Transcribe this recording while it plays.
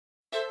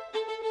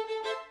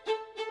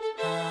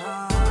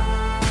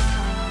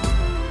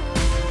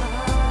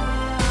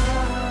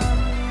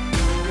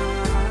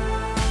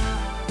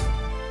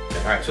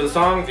to the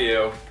song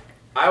view,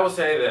 I will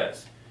say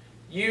this.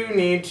 You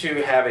need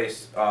to have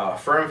a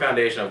firm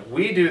foundation of,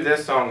 we do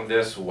this song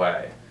this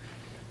way.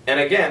 And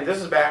again,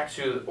 this is back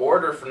to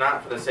order, for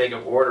not for the sake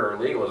of order or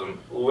legalism.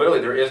 Literally,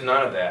 there is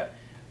none of that.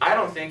 I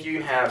don't think you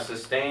can have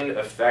sustained,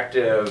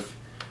 effective,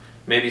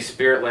 maybe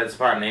spirit-led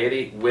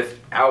spontaneity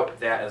without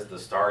that as the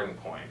starting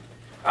point.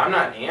 I'm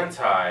not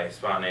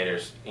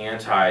anti-spontaneity,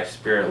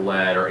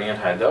 anti-spirit-led, or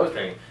anti-those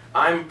things.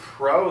 I'm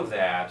pro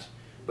that,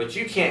 but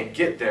you can't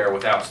get there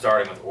without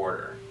starting with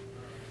order.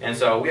 And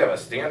so we have a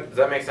standard. Does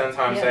that make sense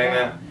how I'm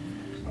saying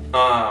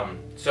that?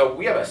 So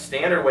we have a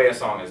standard way a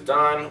song is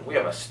done. We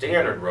have a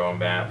standard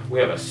roadmap. We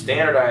have a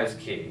standardized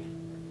key.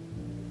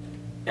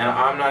 And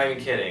I'm not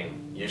even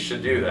kidding. You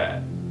should do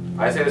that.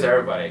 I say this to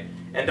everybody.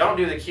 And don't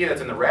do the key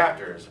that's in the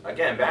rafters.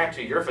 Again, back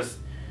to your,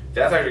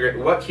 that's actually great.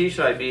 What key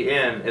should I be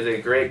in is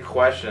a great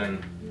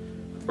question,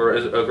 or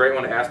is a great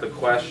one to ask the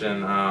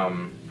question.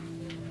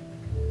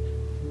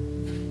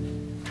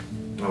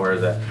 Where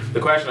is that? The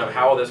question of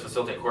how will this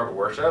facilitate corporate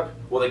worship?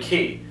 Well, the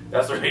key.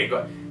 That's the way you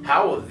go.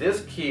 How will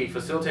this key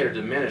facilitate or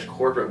diminish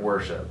corporate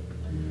worship?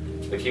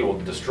 The key will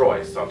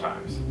destroy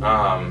sometimes.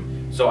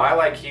 So I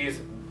like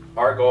keys.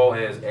 Our goal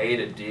is A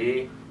to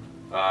D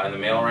in the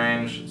male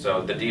range.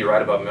 So the D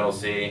right above middle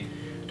C.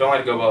 Don't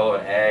like to go below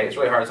an A. It's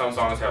really hard. Some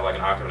songs have like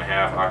an octave and a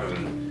half, octave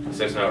and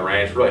 6 note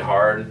range. It's really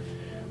hard.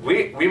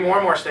 We more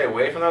and more stay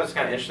away from those. It's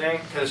kind of interesting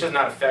because it's just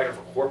not effective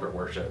for corporate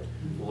worship.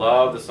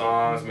 Love the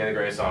songs, maybe the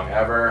greatest song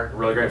ever.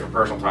 Really great for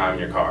personal time in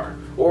your car.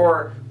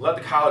 Or let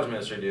the college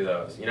ministry do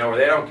those. You know, where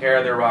they don't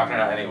care, they're rocking it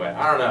out anyway.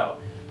 I don't know.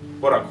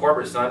 But on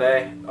corporate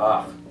Sunday,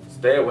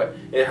 stay away.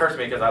 It hurts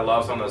me because I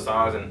love some of those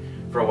songs,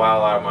 and for a while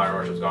a lot of modern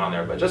worship's gone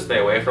there. But just stay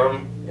away from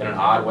them. In an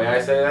odd way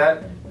I say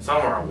that. Some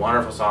of them are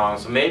wonderful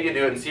songs, so maybe you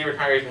do it and see if your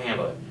congregation can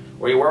handle it.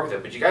 Or you work with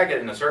it, but you gotta get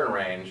in a certain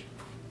range.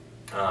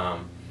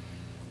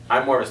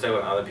 I'm more of a stickler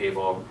than other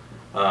people.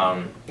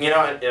 You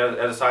know,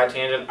 as a side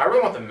tangent, I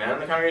really want the men in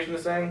the congregation to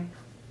sing.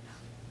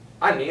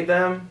 I need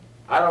them.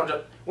 I don't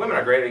just, women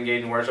are great at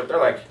engaging worship. They're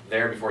like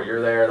there before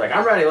you're there. Like,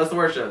 I'm ready, let's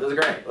worship. This is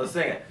great. Let's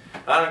sing it.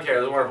 I don't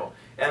care, this is wonderful.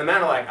 And the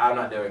men are like, I'm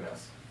not doing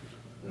this.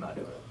 I'm not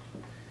doing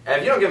it. And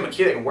if you don't give them a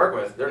key they can work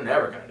with, they're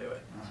never going to do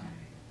it.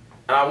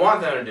 And I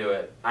want them to do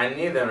it. I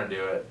need them to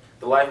do it.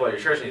 The lifeblood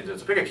of your church needs to do it.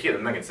 So pick a key that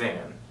the men can sing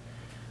in.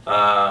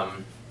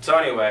 So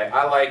anyway,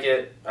 I like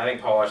it. I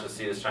think Paul watched the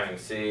C to shining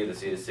C, the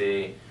C to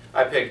C.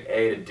 I picked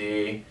A to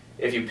D.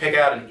 If you pick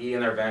out an E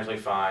in there, eventually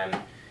fine.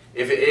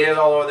 If it is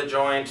all over the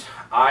joint,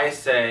 I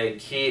say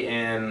key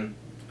in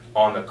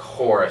on the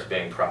chorus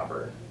being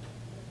proper.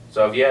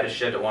 So if you had to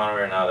shift it one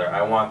way or another,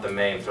 I want the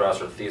main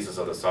thrust or thesis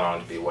of the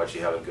song to be what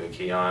you have a good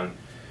key on.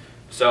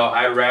 So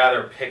I'd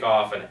rather pick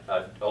off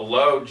a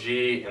low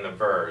G in the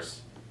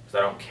verse, because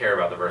I don't care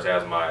about the verse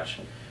as much,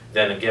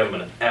 than to give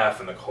them an F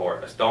in the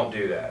chorus. Don't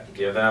do that.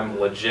 Give them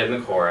legit in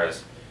the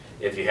chorus.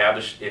 If you have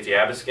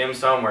to skim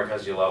somewhere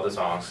because you love the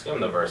song,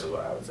 skim the verse is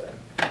what I would say.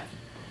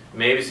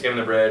 Maybe skim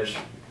the bridge.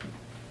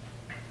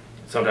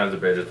 Sometimes the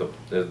bridge is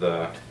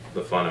the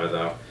fun of it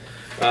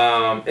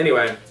though.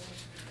 Anyway,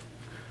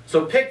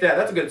 so pick that.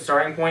 That's a good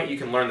starting point. You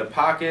can learn the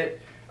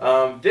pocket.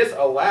 This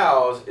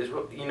allows,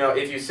 you know,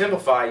 if you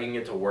simplify, you can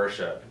get to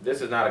worship.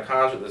 This is not a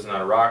concert. This is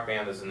not a rock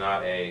band. This is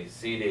not a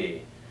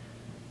CD.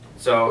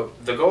 So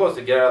the goal is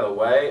to get out of the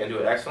way and do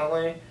it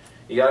excellently.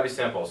 You got to be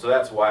simple. So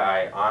that's why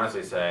I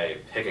honestly say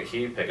pick a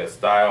key, pick a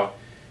style.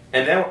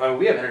 And then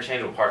we have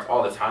interchangeable parts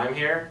all the time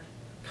here.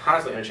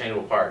 Constantly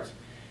interchangeable parts.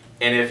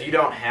 And if you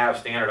don't have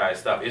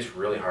standardized stuff, it's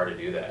really hard to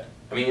do that.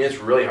 I mean, it's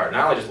really hard.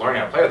 Not only just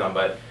learning how to play with them,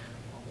 but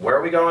where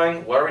are we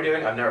going? What are we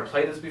doing? I've never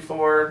played this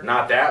before.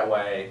 Not that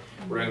way.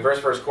 We're doing verse,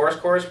 verse, chorus,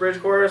 chorus,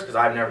 bridge, chorus, because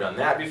I've never done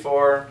that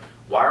before.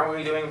 Why aren't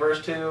we doing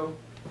verse 2?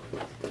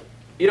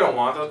 You don't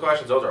want those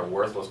questions. Those are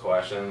worthless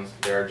questions.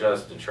 They're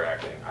just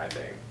detracting, I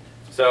think.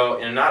 So,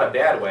 in not a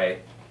bad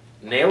way,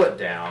 nail it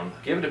down,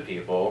 give it to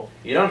people.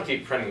 You don't have to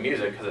keep printing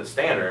music because it's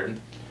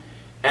standard.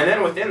 And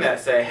then within that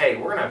say, hey,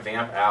 we're going to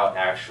vamp out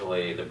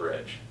actually the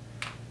bridge.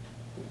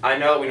 I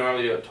know that we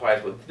normally do it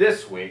twice, but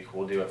this week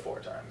we'll do it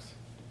 4 times.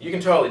 You can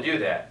totally do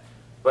that,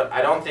 but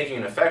I don't think you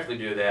can effectively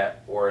do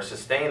that or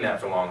sustain that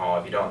for long haul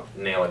if you don't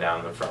nail it down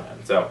in the front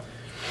end. So,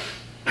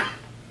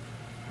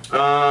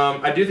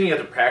 I do think you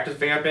have to practice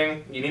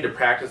vamping. You need to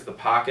practice the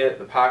pocket.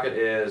 The pocket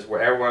is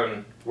where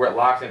it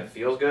locks in, it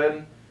feels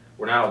good.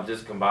 We're not all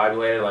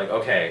discombobulated, like,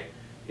 okay,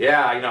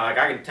 yeah, you know, like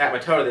I can tap my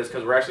toe to this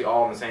because we're actually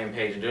all on the same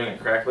page and doing it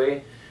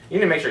correctly. You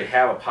need to make sure you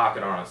have a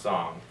pocket on a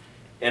song.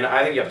 And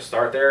I think you have to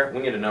start there.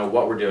 We need to know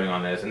what we're doing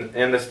on this.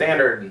 And the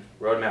standard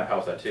roadmap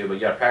helps that too, but you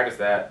got to practice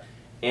that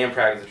and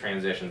practice the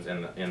transitions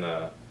in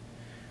the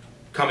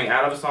coming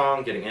out of a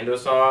song, getting into a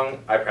song.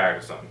 I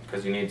practice them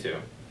because you need to.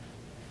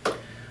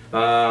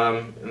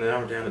 And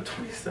then we're down to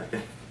 20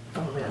 seconds.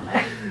 Oh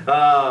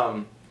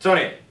man. So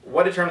anyway,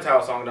 what determines how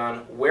a song is done?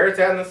 Where it's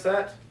at in the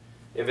set.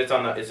 If it's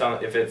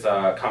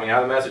coming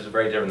out of the message, it's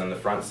very different than the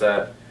front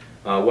set.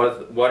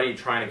 What are you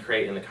trying to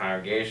create in the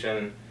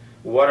congregation?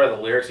 What are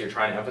the lyrics you're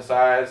trying to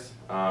emphasize?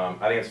 I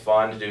think it's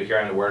fun to do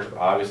Hearing the Worship,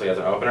 obviously, as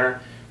an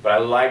opener, but I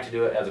like to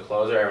do it as a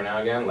closer every now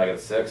and again, like at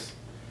 6.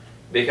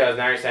 Because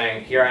now you're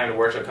saying, here I am to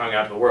worship coming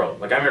out to the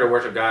world. Like, I'm here to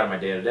worship God on my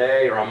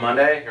day-to-day, or on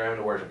Monday, here I am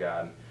to worship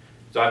God.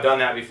 So I've done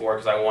that before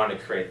because I wanted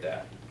to create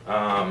that.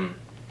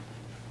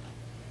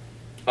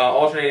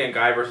 Alternating a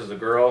guy versus a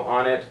girl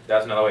on it,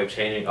 that's another way of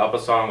changing up a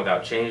song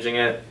without changing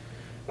it.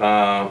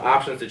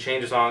 Options to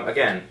change a song,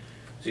 again,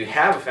 so you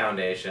have a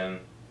foundation.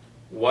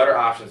 What are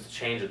options to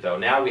change it though?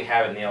 Now we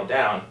have it nailed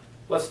down.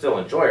 Let's still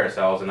enjoy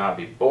ourselves and not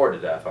be bored to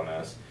death on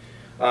this.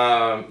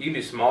 You can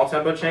do small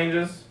tempo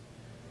changes.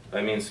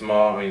 I mean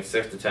small,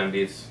 6 to 10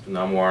 beats,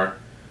 no more.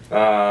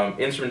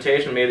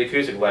 Instrumentation, maybe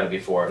acoustic led it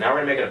before. Now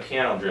we're going to make it a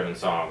piano driven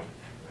song.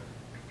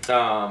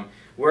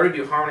 Where do we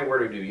do harmony, where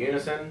do we do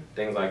unison,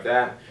 things like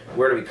that.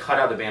 Where do we cut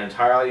out the band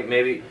entirely?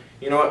 Maybe,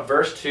 you know what,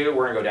 verse 2,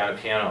 we're going to go down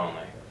to piano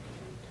only.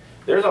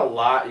 There's a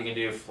lot you can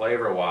do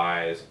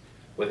flavor-wise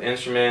with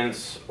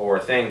instruments or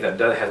things that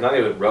has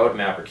nothing to do with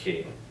roadmap or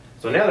key.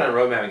 So now that on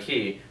roadmap and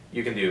key,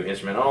 you can do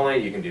instrument only,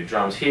 you can do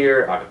drums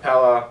here, a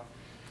cappella.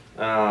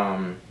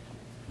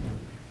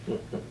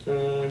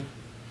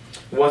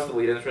 What's the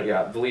lead instrument?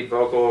 Yeah, the lead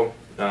vocal.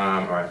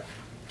 Alright.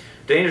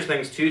 Dangerous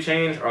things to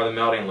change are the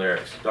melody and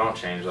lyrics. Don't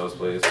change those,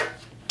 please.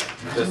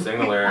 Just sing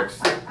the lyrics,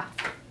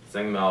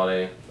 sing the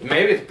melody.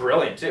 Maybe it's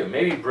brilliant too.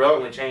 Maybe you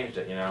brilliantly changed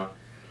it, you know.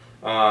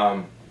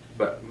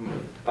 But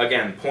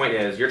again, point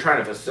is, you're trying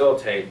to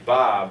facilitate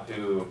Bob,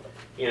 who,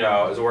 you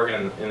know, is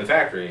working in the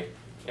factory,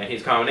 and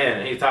he's coming in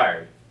and he's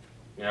tired,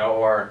 you know,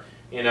 or,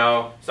 you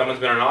know, someone's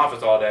been in an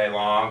office all day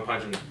long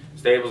punching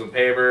staples and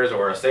papers,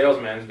 or a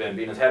salesman's been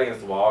beating his head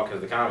against the wall because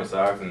the economy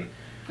sucks, and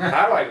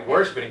how do I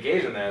worship and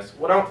engage in this?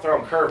 Well, don't throw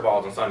them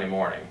curveballs on Sunday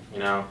morning, you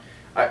know.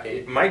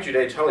 Mike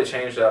Jude totally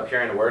changed up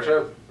Hearing to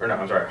Worship, or no,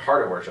 I'm sorry,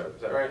 Heart of Worship,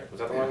 is that right? Was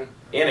that the one?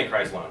 And In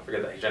Christ Alone,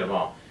 forget that, he changed them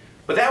all.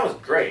 But that was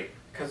great,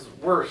 because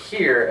we're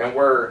here, and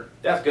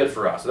that's good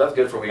for us, so that's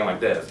good for a weekend like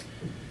this.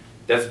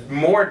 That's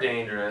more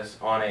dangerous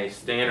on a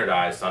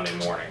standardized Sunday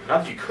morning.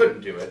 Not that you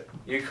couldn't do it,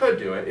 you could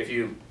do it if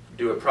you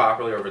do it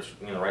properly, or if it's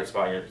in the right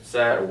spot in your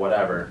set, or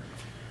whatever.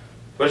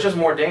 But it's just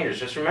more dangerous.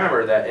 Just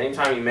remember that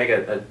anytime you make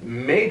a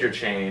major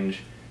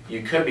change,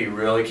 you could be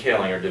really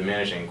killing or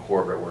diminishing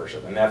corporate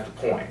worship, and that's the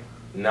point.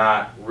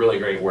 Not really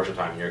great worship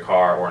time in your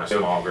car or in a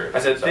small group. I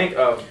said, think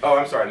of, oh,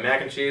 I'm sorry,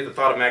 mac and cheese, the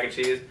thought of mac and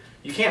cheese.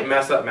 You can't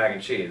mess up mac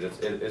and cheese.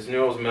 It's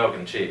noodles, milk,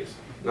 and cheese,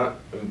 not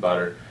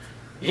butter.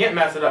 You can't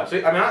mess it up. So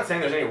I'm not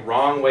saying there's any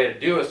wrong way to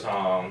do a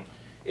song.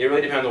 It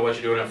really depends on what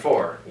you're doing it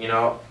for. You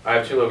know, I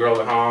have 2 little girls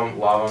at home,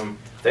 love them.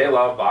 They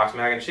love boxed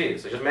mac and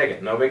cheese, so just make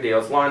it. No big deal.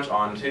 It's lunch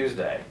on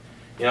Tuesday.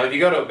 You know, if you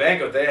go to a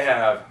banquet, they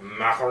have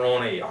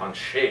macaroni on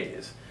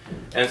cheese.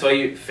 And so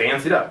you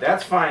fancy it up.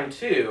 That's fine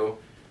too.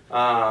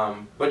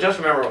 But just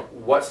remember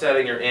what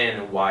setting you're in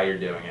and why you're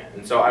doing it.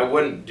 And so I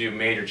wouldn't do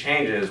major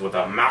changes with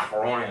a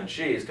macaroni and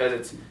cheese,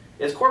 because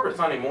it's corporate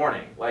Sunday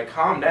morning. Like,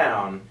 calm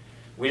down.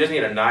 We just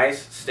need a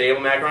nice,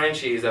 stable macaroni and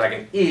cheese that I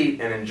can eat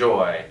and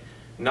enjoy,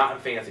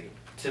 not fancy.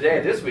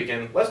 Today, this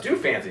weekend, let's do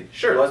fancy.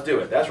 Sure, let's do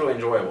it. That's really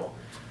enjoyable.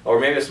 Or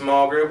maybe a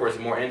small group where it's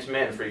more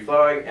intimate and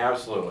free-flowing.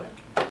 Absolutely.